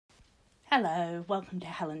Hello, welcome to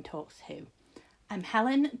Helen Talks Who. I'm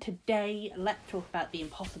Helen. Today, let's talk about The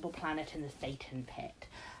Impossible Planet and the Satan Pit.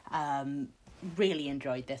 Really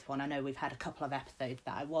enjoyed this one. I know we've had a couple of episodes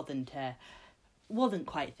that I wasn't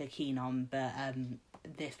quite so keen on, but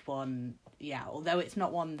this one, yeah, although it's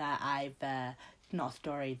not one that it's not a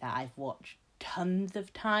story that I've watched tons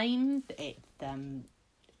of times, it's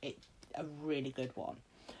a really good one.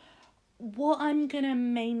 What I'm going to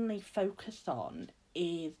mainly focus on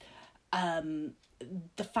is the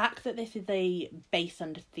fact that this is a base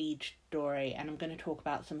under siege story, and I'm going to talk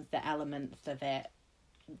about some of the elements of it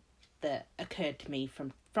that occurred to me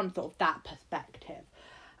from sort of that perspective.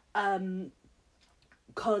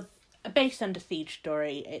 Because a base under siege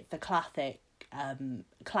story, it's a classic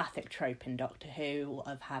trope in Doctor Who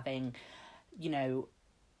of having,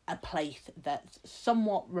 a place that's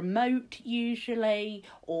somewhat remote usually,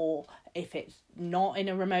 or if it's not in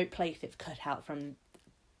a remote place, it's cut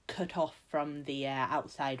off from the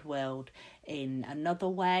outside world in another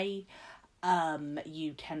way.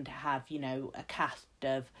 You tend to have, a cast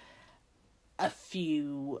of a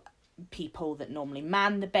few people that normally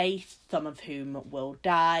man the base, some of whom will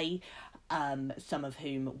die, some of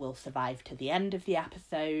whom will survive to the end of the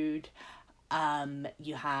episode.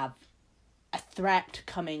 You have a threat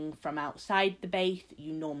coming from outside the base.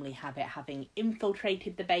 You normally have it having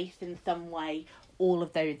infiltrated the base in some way. All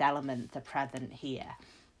of those elements are present here.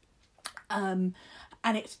 And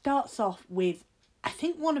it starts off with, I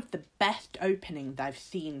think, one of the best openings I've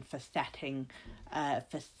seen for setting a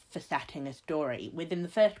story. Within the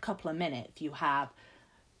first couple of minutes, you have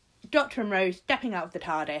Doctor and Rose stepping out of the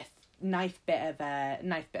TARDIS. Nice bit of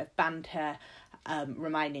banter,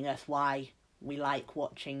 reminding us why we like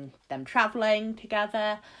watching them travelling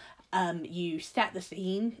together. You set the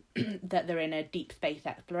scene that they're in a deep space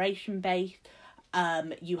exploration base.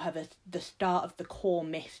 You have the start of the core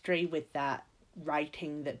mystery with that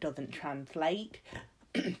writing that doesn't translate,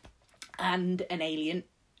 and an alien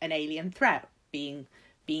threat being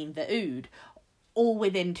the Ood, all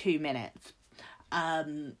within 2 minutes.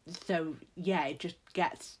 So yeah, it just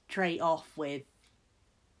gets straight off with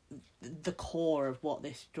the core of what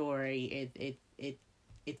this story is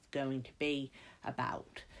going to be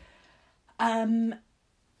about.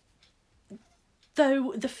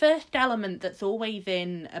 So the first element that's always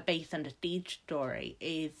in a base under siege story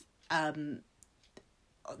is the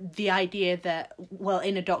idea that, well,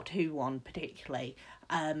 in a Doctor Who one particularly,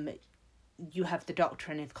 you have the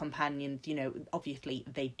Doctor and his companions, obviously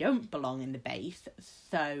they don't belong in the base,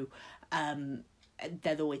 so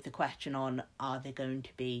there's always the question on, are they going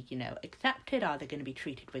to be, accepted? Are they going to be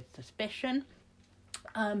treated with suspicion?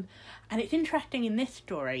 And it's interesting in this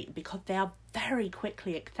story because they are very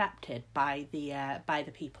quickly accepted by the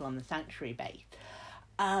people on the Sanctuary base.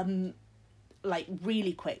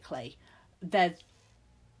 Really quickly.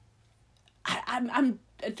 I'm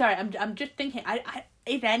sorry. I'm just thinking.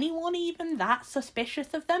 Is anyone even that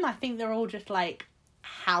suspicious of them? I think they're all just like,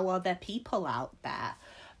 how are there people out there?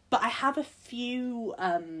 But I have a few.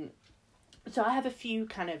 So I have a few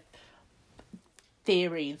kind of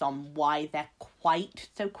theories on why they're quite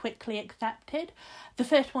so quickly accepted. The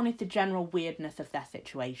first one is the general weirdness of their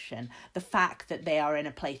situation. The fact that they are in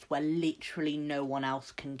a place where literally no one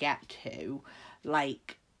else can get to.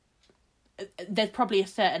 Like, there's probably a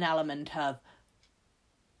certain element of,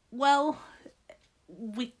 well,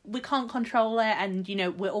 we can't control it, and,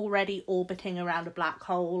 we're already orbiting around a black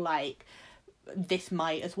hole, like, this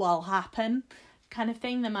might as well happen, kind of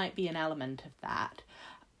thing. There might be an element of that.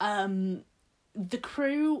 The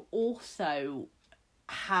crew also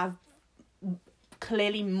have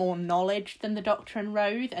clearly more knowledge than the Doctor and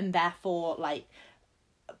Rose, and therefore, like,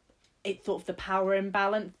 it's sort of the power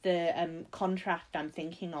imbalance. The contrast I'm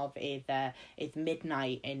thinking of is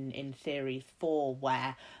Midnight in series 4,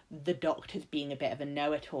 where the Doctor's being a bit of a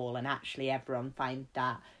know-it-all, and actually everyone finds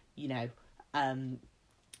that, a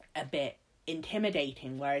bit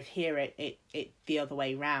intimidating, whereas here it's the other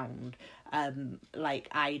way round. Like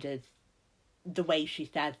Ida's, the way she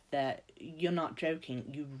says that, you're not joking,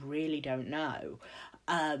 you really don't know.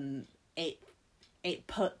 It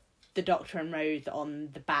put the Doctor and Rose on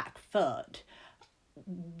the back foot,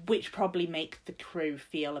 which probably makes the crew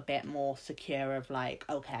feel a bit more secure of like,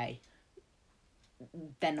 okay,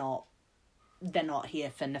 they're not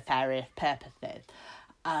here for nefarious purposes.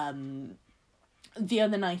 The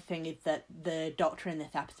other nice thing is that the Doctor in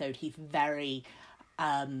this episode, he's very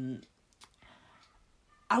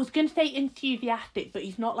I was going to say enthusiastic, but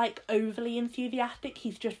he's not like overly enthusiastic.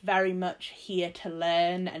 He's just very much here to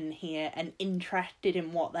learn and interested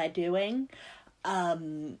in what they're doing.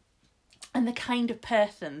 And the kind of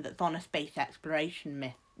person that's on a space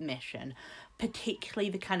exploration mission, particularly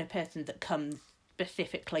the kind of person that comes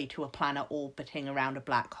specifically to a planet orbiting around a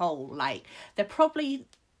black hole. Like, there's probably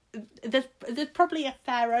a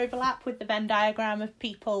fair overlap with the Venn diagram of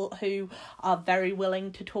people who are very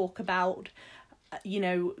willing to talk about,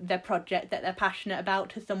 their project that they're passionate about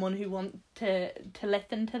to someone who wants to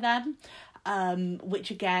listen to them,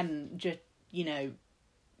 which again just,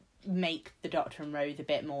 make the Doctor and Rose a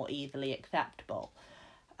bit more easily acceptable.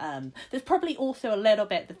 There's probably also a little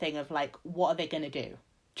bit the thing of, like, what are they going to do?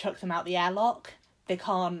 Chuck them out the airlock? They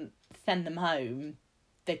can't send them home.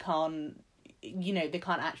 They can't, they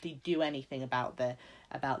can't actually do anything about the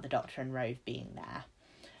Doctor and Rose being there.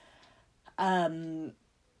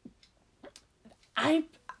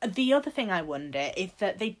 The other thing I wonder is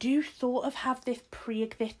that they do sort of have this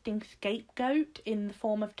pre-existing scapegoat in the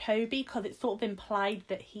form of Toby, because it's sort of implied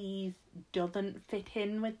that he doesn't fit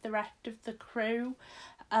in with the rest of the crew,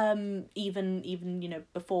 even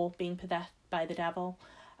before being possessed by the devil.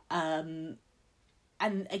 And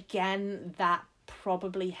again, that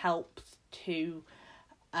probably helps to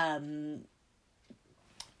have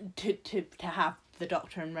the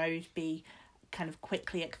Doctor and Rose be kind of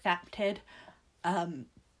quickly accepted.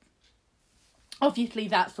 Obviously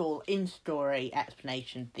that's all in-story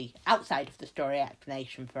explanation. The outside of the story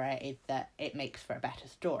explanation for it is that it makes for a better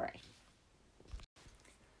story.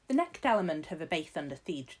 The next element of a Base Under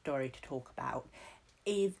Siege story to talk about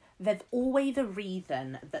is there's always a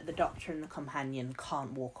reason that the Doctor and the companion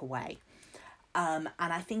can't walk away. And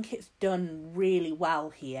I think it's done really well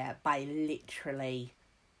here by literally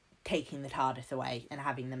taking the TARDIS away and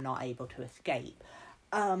having them not able to escape.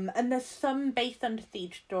 And there's some Base Under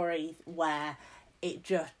Siege stories where it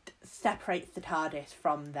just separates the TARDIS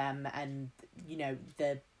from them, and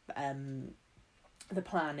the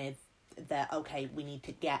plan is that, okay, we need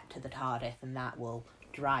to get to the TARDIS, and that will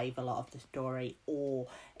drive a lot of the story. Or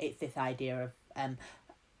it's this idea of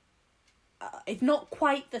it's not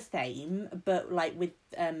quite the same, but like with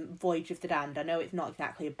Voyage of the Damned, I know it's not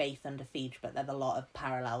exactly a Base Under Siege, but there's a lot of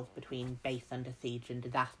parallels between Base Under Siege and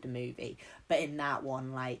Disaster Movie. But in that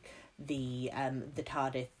one, like, the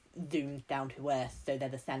TARDIS zooms down to Earth, so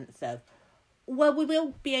there's a sense of, well, we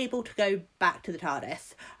will be able to go back to the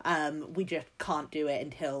TARDIS. We just can't do it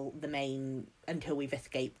until we've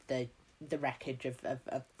escaped the wreckage of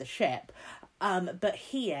the ship. But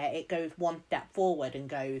here it goes one step forward and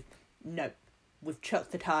goes, no, we've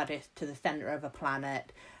chucked the TARDIS to the centre of a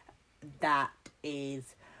planet that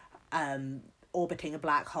is orbiting a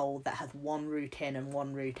black hole that has one route in and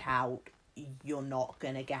one route out. You're not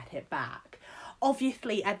going to get it back.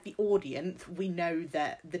 Obviously, as the audience, we know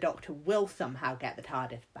that the Doctor will somehow get the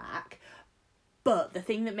TARDIS back. But the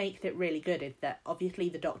thing that makes it really good is that obviously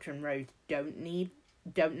the Doctor and Rose don't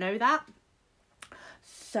know that.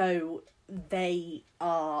 So they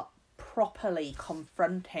are properly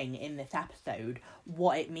confronting in this episode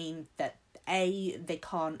what it means that A, they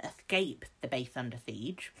can't escape the Base Under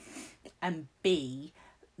Siege, and B,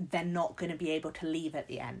 they're not going to be able to leave at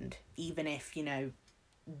the end, even if,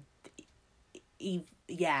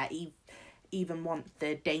 even once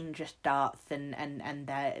the danger starts and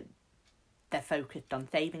they're focused on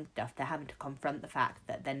saving stuff, they're having to confront the fact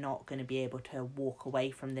that they're not going to be able to walk away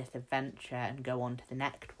from this adventure and go on to the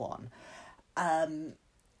next one.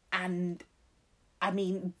 And I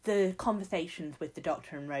mean, the conversations with the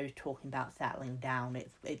Doctor and Rose talking about settling down,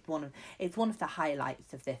 it's one of the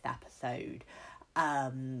highlights of this episode.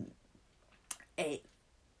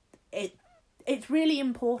 It's really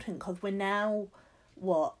important because we're now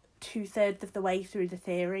 2/3 of the way through the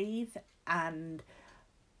series, and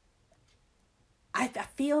I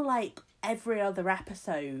feel like every other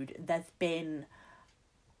episode there's been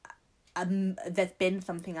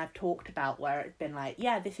something I've talked about where it's been like,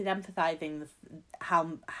 yeah, this is emphasising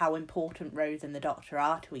how important Rose and the Doctor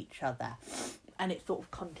are to each other, and it's sort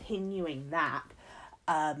of continuing that,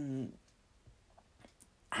 and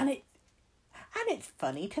it's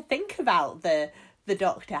funny to think about the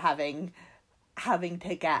Doctor having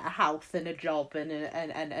to get a house and a job and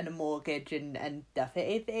a mortgage and stuff.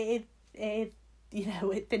 It is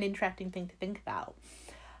it's an interesting thing to think about.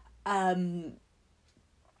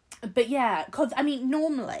 But yeah, because I mean,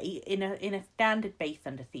 normally in a standard Base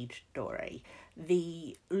Under Siege story,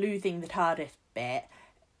 the losing the TARDIS bit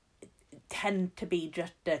tend to be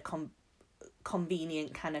just a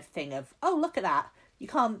convenient kind of thing of, oh, look at that, you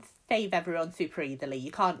can't save everyone super easily,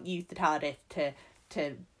 you can't use the TARDIS to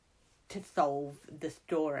solve the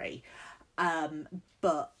story.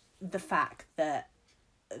 But the fact that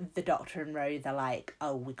the Doctor and Rose are like,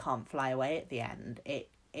 oh, we can't fly away at the end, it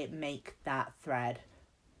makes that thread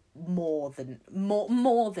more than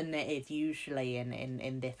it is usually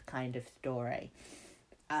in this kind of story.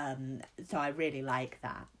 So I really like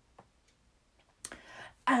that.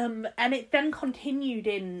 And it then continued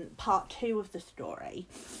in part 2 of the story,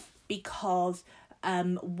 because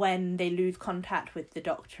when they lose contact with the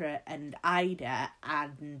Doctor and Ida,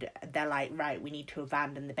 and they're like, right, we need to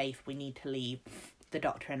abandon the base, we need to leave the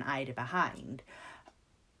Doctor and Ida behind.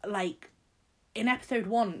 Like, in episode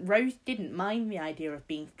 1, Rose didn't mind the idea of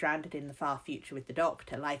being stranded in the far future with the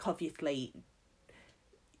Doctor. Like, obviously,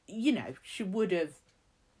 you know, she would have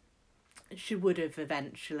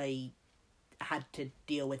eventually had to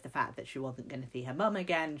deal with the fact that she wasn't going to see her mum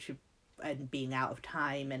again, and being out of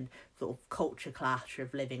time, and sort of culture clash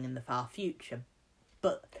of living in the far future.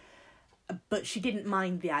 But she didn't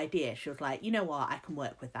mind the idea. She was like, you know what, I can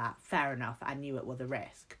work with that. Fair enough. I knew it was a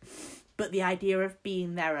risk. But the idea of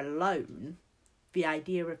being there alone, the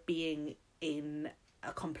idea of being in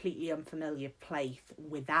a completely unfamiliar place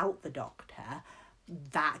without the Doctor,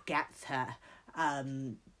 that gets her.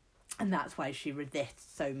 And that's why she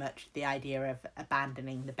resists so much the idea of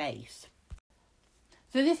abandoning the base.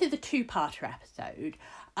 So this is a 2-parter episode.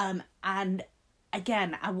 And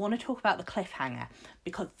again, I want to talk about the cliffhanger,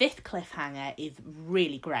 because this cliffhanger is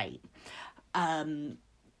really great.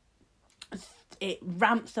 It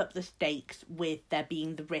ramps up the stakes with there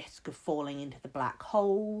being the risk of falling into the black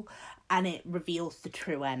hole, and it reveals the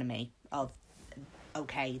true enemy of,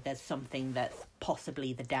 okay, there's something that's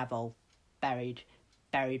possibly the devil buried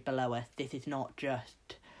below us. This is not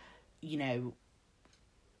just, you know,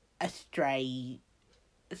 a stray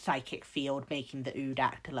psychic field making the Ood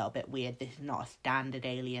act a little bit weird. This is not a standard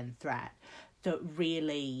alien threat. So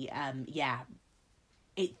really,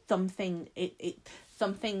 it's something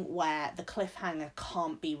where the cliffhanger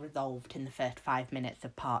can't be resolved in the first 5 minutes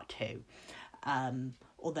of part 2.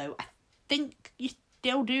 Although I think you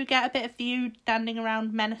still do get a bit of the Ood standing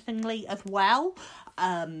around menacingly as well.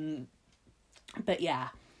 But yeah.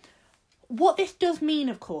 What this does mean,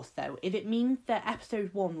 of course, though, is it means that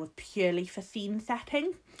episode 1 was purely for scene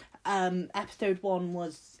setting. Episode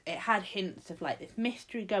 1 it had hints of like this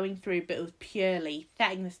mystery going through, but it was purely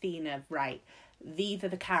setting the scene of, right, these are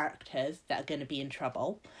the characters that are going to be in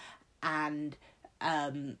trouble, and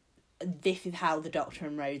this is how the Doctor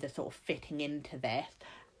and Rose are sort of fitting into this.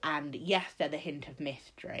 And yes, there's a hint of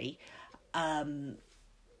mystery,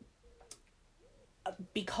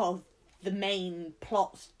 because the main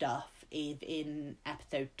plot stuff is in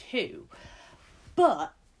episode 2,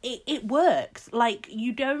 but it works. Like,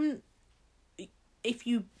 you don't, if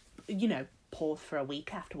you pause for a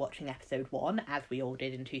week after watching episode 1, as we all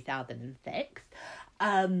did in 2006,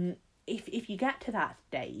 if you get to that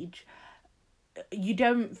stage, you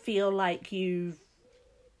don't feel like you've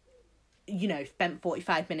spent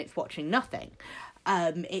 45 minutes watching nothing.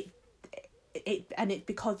 It's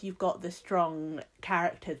because you've got the strong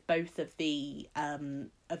characters, both of the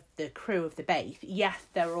crew of the base. Yes,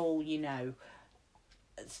 they're all,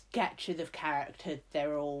 sketches of characters.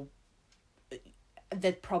 There's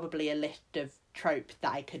probably a list of tropes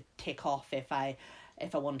that I could tick off if I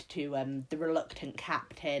wanted to. The reluctant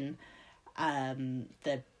captain,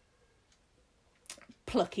 the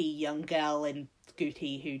plucky young girl in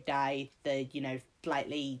Scooty who died, the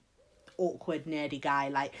slightly awkward nerdy guy.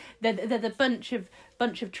 Like, there's a bunch of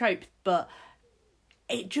tropes, but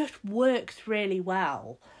it just works really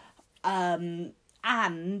well.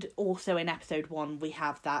 And also in episode 1 we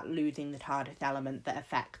have that losing the TARDIS element that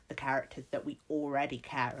affects the characters that we already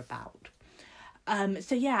care about.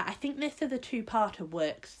 So yeah, I think this as a 2-parter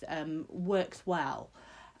works well.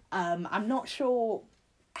 I'm not sure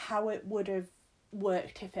how it would have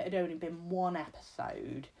worked if it had only been 1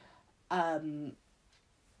 episode.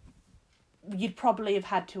 You'd probably have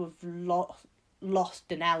had to have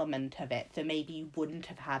lost an element of it, so maybe you wouldn't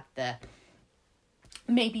have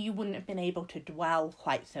been able to dwell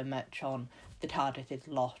quite so much on the TARDIS is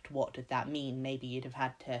lost, what does that mean? Maybe you'd have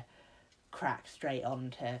had to crack straight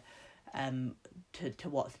on to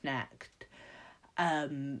what's next.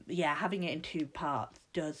 Having it in 2 parts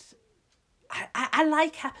does... I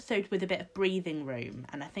like episodes with a bit of breathing room,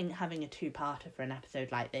 and I think having a 2-parter for an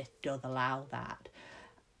episode like this does allow that.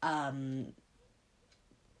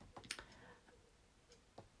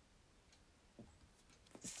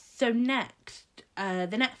 So next,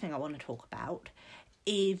 the next thing I want to talk about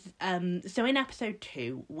is, so in episode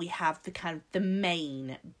 2, we have the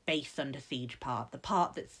main Base Under Siege part, the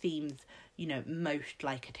part that seems, most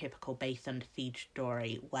like a typical Base Under Siege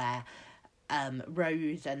story, where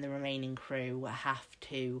Rose and the remaining crew have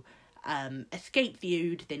to escape the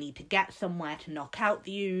Ood, they need to get somewhere to knock out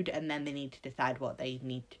the Ood, and then they need to decide what they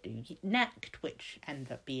need to do next, which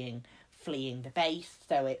ends up being fleeing the base.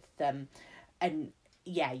 So it's, and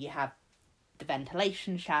yeah, you have the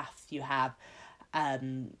ventilation shafts, you have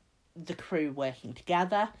the crew working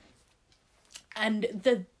together. And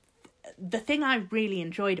the thing I really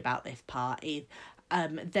enjoyed about this part is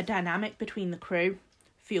the dynamic between the crew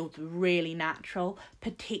feels really natural,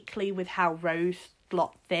 particularly with how Rose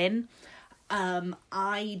slots in.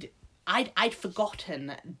 I'd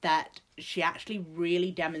forgotten that she actually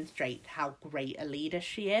really demonstrates how great a leader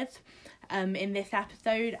she is in this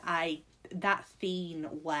episode. That scene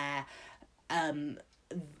where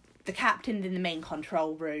the captain's in the main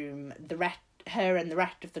control room, her and the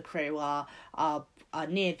rest of the crew are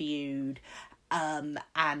near the Ood,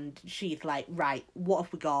 and she's like, right, what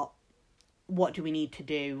have we got? What do we need to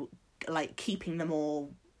do? Like, keeping them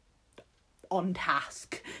all on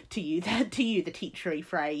task, to use the teachery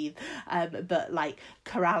phrase, but like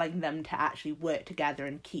corralling them to actually work together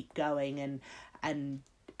and keep going and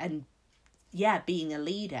yeah, being a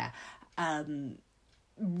leader.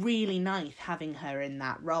 Really nice having her in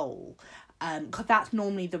that role, because that's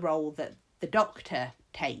normally the role that the Doctor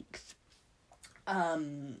takes,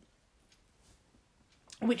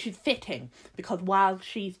 which is fitting, because while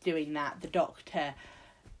she's doing that, the Doctor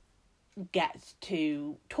gets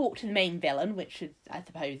to talk to the main villain, which is, I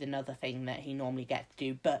suppose, another thing that he normally gets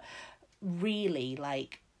to do, but really,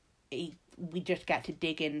 like, we just get to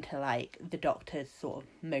dig into, like, the Doctor's sort of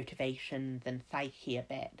motivations and psyche a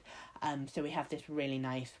bit. So we have this really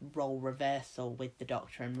nice role reversal with the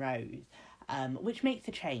Doctor and Rose, which makes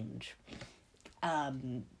a change.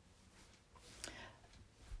 And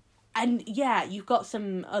yeah, you've got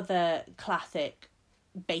some other classic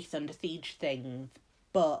Base Under Siege things,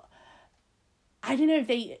 but I don't know,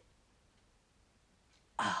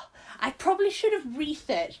 I probably should have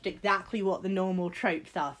researched exactly what the normal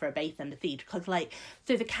tropes are for a Base Under Siege, because, like,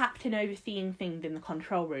 so the captain overseeing things in the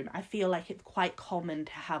control room, I feel like it's quite common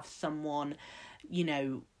to have someone, you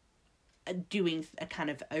know, doing a kind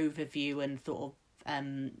of overview and sort of,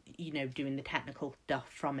 you know, doing the technical stuff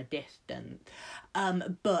from a distance.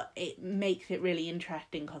 But it makes it really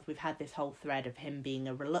interesting because we've had this whole thread of him being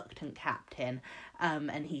a reluctant captain,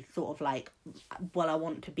 and he's sort of like, well, I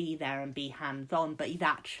want to be there and be hands-on, but he's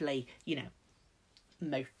actually, you know,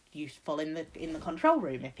 most useful in the control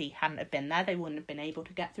room. If he hadn't have been there, they wouldn't have been able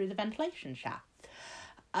to get through the ventilation shaft.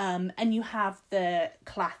 And you have the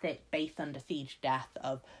classic Base Under Siege death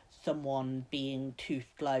of someone being too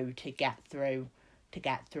slow to get through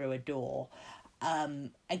a door.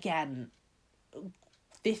 Again,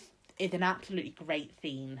 this is an absolutely great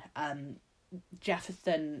scene.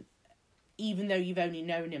 Jefferson, even though you've only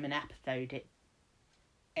known him an episode,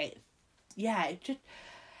 I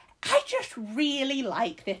just really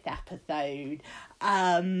like this episode.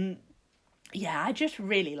 Yeah, I just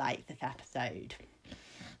really like this episode.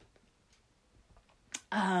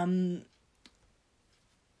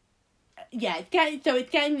 Yeah,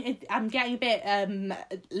 I'm getting a bit,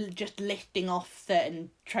 just listing off certain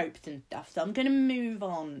tropes and stuff, so I'm going to move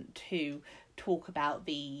on to talk about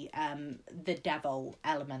the devil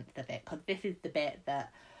elements of it, because this is the bit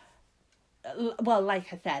that, well,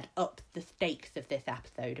 like I said, ups the stakes of this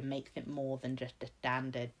episode and makes it more than just a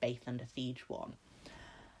standard Base Under Siege one.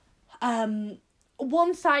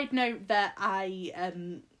 One side note that I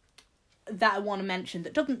want to mention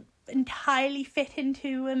that doesn't entirely fit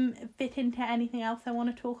into anything else I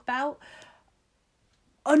want to talk about.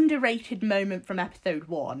 Underrated moment from episode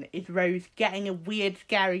 1 is Rose getting a weird,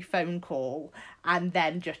 scary phone call and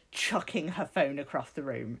then just chucking her phone across the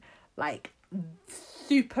room. Like,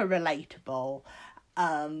 super relatable.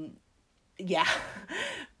 Yeah,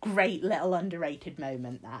 great little underrated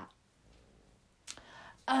moment, that.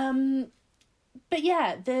 But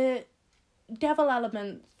yeah, the devil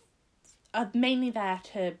elements are mainly there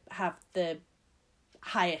to have the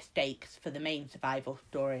higher stakes for the main survival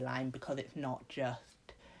storyline, because it's not just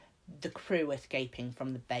the crew escaping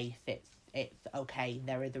from the base. It's okay,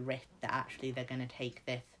 there is a risk that actually they're going to take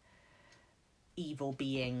this evil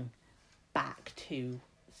being back to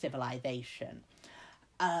civilization.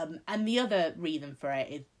 And the other reason for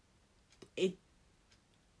it is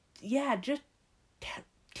just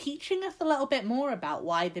teaching us a little bit more about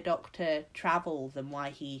why the Doctor travels and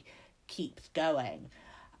why he keeps going.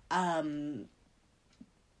 A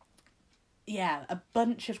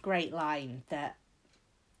bunch of great lines that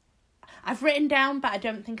I've written down, but I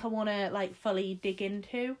don't think I want to, like, fully dig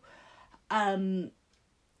into.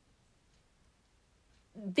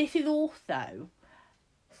 This is also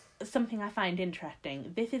something I find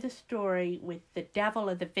interesting. This is a story with the devil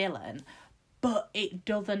as a villain, but it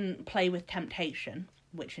doesn't play with temptation,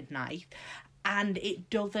 which is nice, and it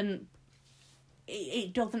doesn't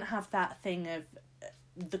have that thing of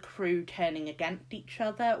the crew turning against each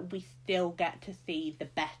other. We still get to see the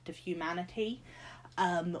best of humanity,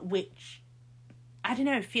 which, I don't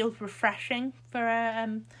know, feels refreshing for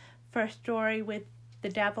a story with the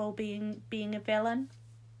devil being a villain.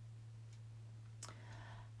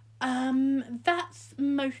 That's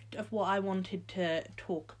most of what I wanted to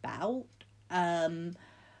talk about.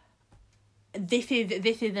 This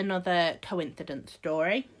is another coincidence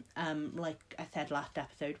story. Like I said last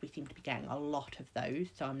episode, we seem to be getting a lot of those,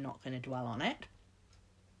 so I'm not going to dwell on it.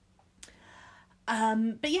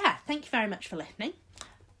 But yeah, thank you very much for listening.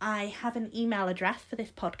 I have an email address for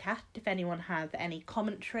this podcast. If anyone has any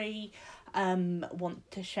commentary,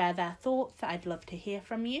 want to share their thoughts, I'd love to hear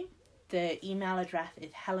from you. The email address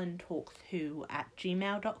is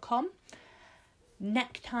helentalkshoo@gmail.com.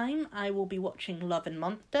 Next time, I will be watching Love and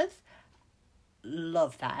Monsters.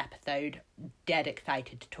 Love that episode. Dead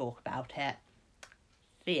excited to talk about it.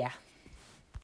 See ya.